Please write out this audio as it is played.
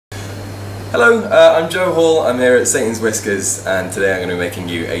Hello, I'm Joe Hall, I'm here at Satan's Whiskers, and today I'm going to be making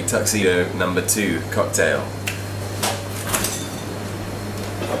you a Tuxedo No. 2 cocktail.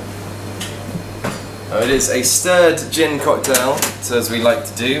 It is a stirred gin cocktail, so as we like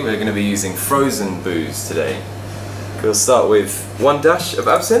to do, we're going to be using frozen booze today. We'll start with 1 dash of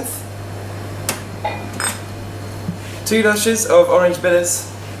absinthe, 2 dashes of orange bitters.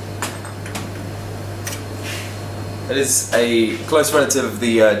 It is a close relative of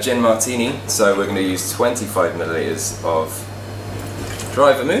the gin martini, so we're going to use 25 milliliters of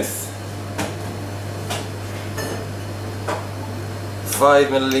dry vermouth, 5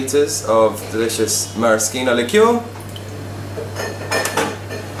 milliliters of delicious maraschino liqueur,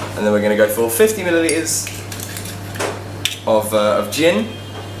 and then we're going to go for 50 milliliters of gin.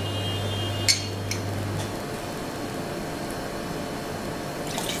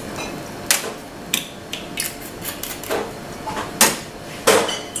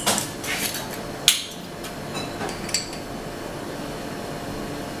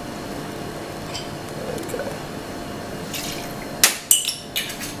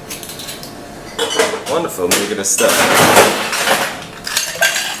 Wonderful, we're going to stir.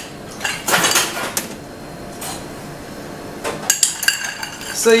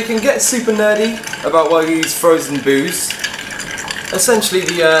 So you can get super nerdy about why we use frozen booze. Essentially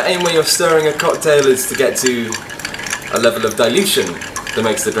the aim when you're stirring a cocktail is to get to a level of dilution that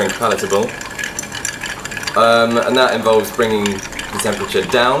makes the drink palatable. And that involves bringing the temperature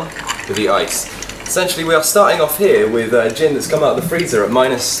down with the ice. Essentially we are starting off here with gin that's come out of the freezer at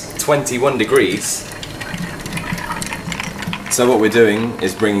minus 21 degrees. So what we're doing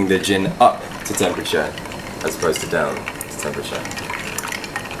is bringing the gin up to temperature as opposed to down to temperature.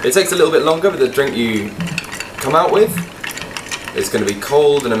 It takes a little bit longer, but the drink you come out with is going to be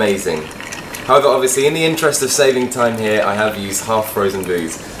cold and amazing. However, obviously in the interest of saving time here, I have used half frozen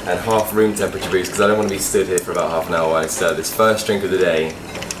booze and half room temperature booze because I don't want to be stood here for about half an hour while I stir this first drink of the day,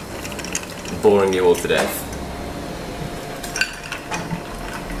 boring you all to death.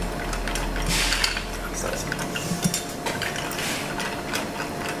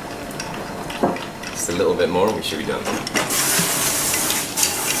 Just a little bit more and we should be done.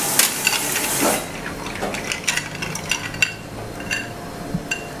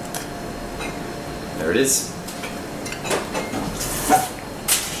 There it is.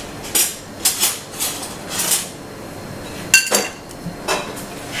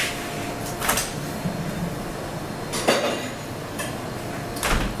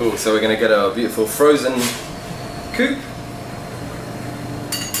 Ooh, so we're going to get our beautiful frozen coupe.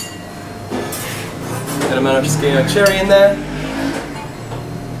 Get a maraschino cherry in there.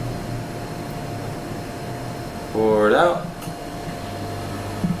 Pour it out.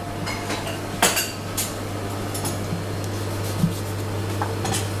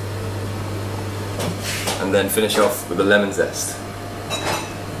 And then finish off with a lemon zest.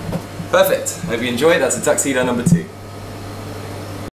 Perfect. Hope you enjoyed. That's a Tuxedo No. 2.